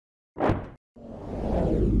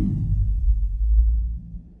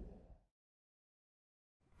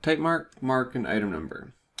type mark, mark, and item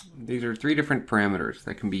number. These are three different parameters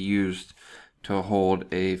that can be used to hold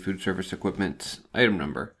a food service equipment's item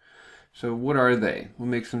number. So what are they? What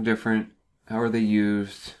makes them different? How are they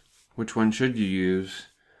used? Which one should you use?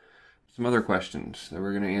 Some other questions that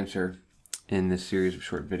we're going to answer in this series of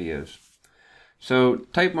short videos. So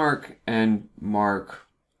type mark and mark,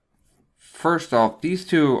 first off, these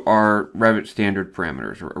two are Revit standard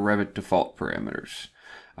parameters or Revit default parameters.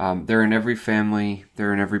 They're in every family,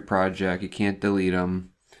 they're in every project, you can't delete them.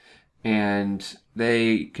 And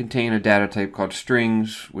they contain a data type called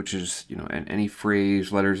strings, which is, and any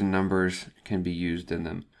phrase, letters, and numbers can be used in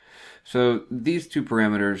them. So these two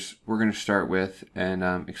parameters we're going to start with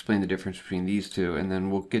and explain the difference between these two, and then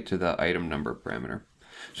we'll get to the item number parameter.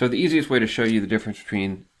 So the easiest way to show you the difference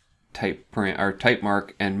between type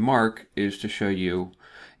mark and mark is to show you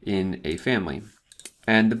in a family.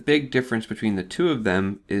 And the big difference between the two of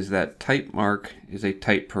them is that type mark is a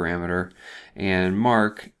type parameter and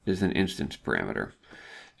mark is an instance parameter.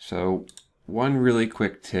 So one really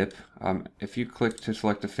quick tip, if you click to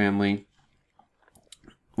select a family,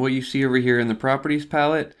 what you see over here in the properties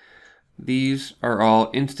palette, these are all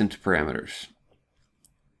instance parameters.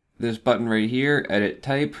 This button right here, edit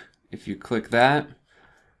type, if you click that,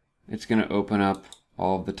 it's going to open up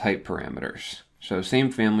all of the type parameters. So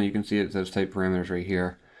same family, you can see it says type parameters right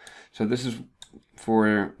here. So this is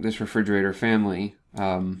for this refrigerator family.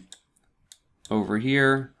 Over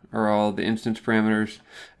here are all the instance parameters,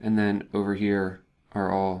 and then over here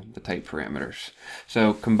are all the type parameters.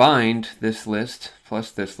 So combined, this list plus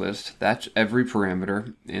this list, that's every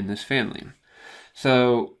parameter in this family.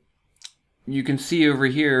 So you can see over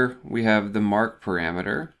here we have the mark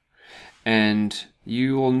parameter, and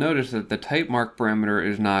you will notice that the type mark parameter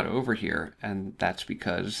is not over here, and that's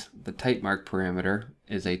because the type mark parameter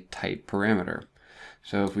is a type parameter.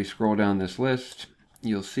 So if we scroll down this list,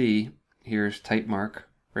 you'll see here's type mark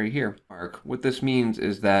right here. What this means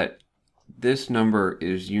is that this number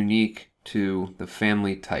is unique to the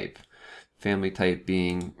family type. Family type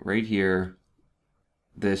being right here,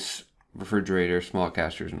 this refrigerator, small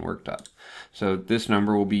casters, and worktop. So this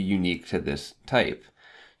number will be unique to this type.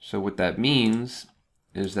 So what that means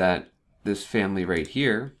is that this family right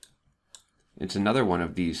here, it's another one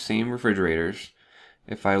of these same refrigerators.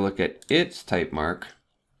 If I look at its type mark,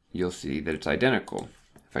 you'll see that it's identical.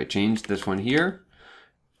 If I change this one here,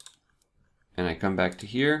 and I come back to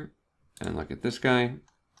here, and look at this guy,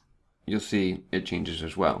 you'll see it changes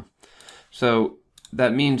as well. So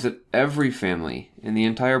that means that every family in the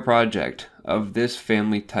entire project of this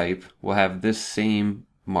family type will have this same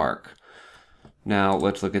mark. Now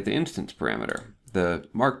let's look at the instance parameter, the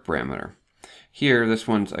mark parameter. Here, this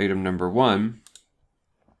one's item number 1.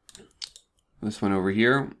 This one over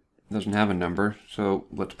here doesn't have a number, so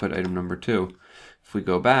let's put item number 2. If we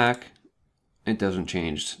go back, it doesn't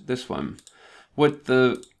change this one. What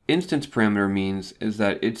the instance parameter means is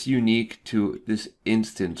that it's unique to this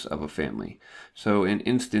instance of a family. So an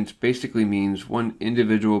instance basically means one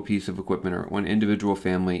individual piece of equipment or one individual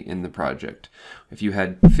family in the project. If you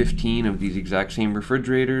had 15 of these exact same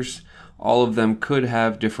refrigerators, all of them could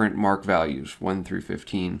have different mark values, 1 through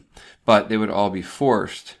 15, but they would all be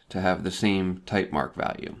forced to have the same type mark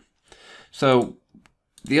value. So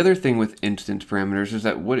the other thing with instance parameters is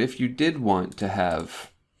that what if you did want to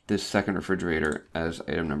have this second refrigerator as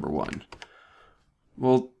item number 1?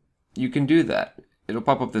 Well, you can do that. It'll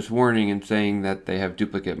pop up this warning and saying that they have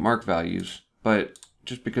duplicate mark values, but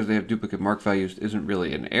just because they have duplicate mark values isn't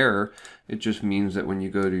really an error. It just means that when you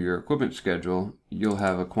go to your equipment schedule, you'll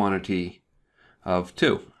have a quantity of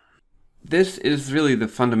 2. This is really the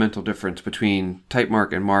fundamental difference between type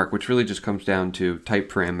mark and mark, which really just comes down to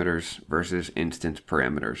type parameters versus instance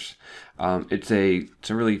parameters. It's a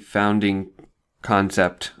really founding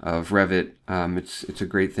concept of Revit. It's a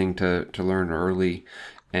great thing to learn early,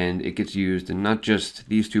 and it gets used in not just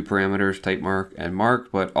these two parameters, type mark and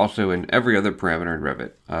mark, but also in every other parameter in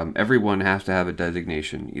Revit. Everyone has to have a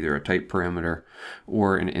designation, either a type parameter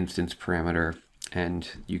or an instance parameter, and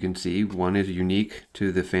you can see one is unique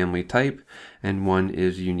to the family type and one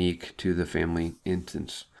is unique to the family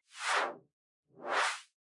instance.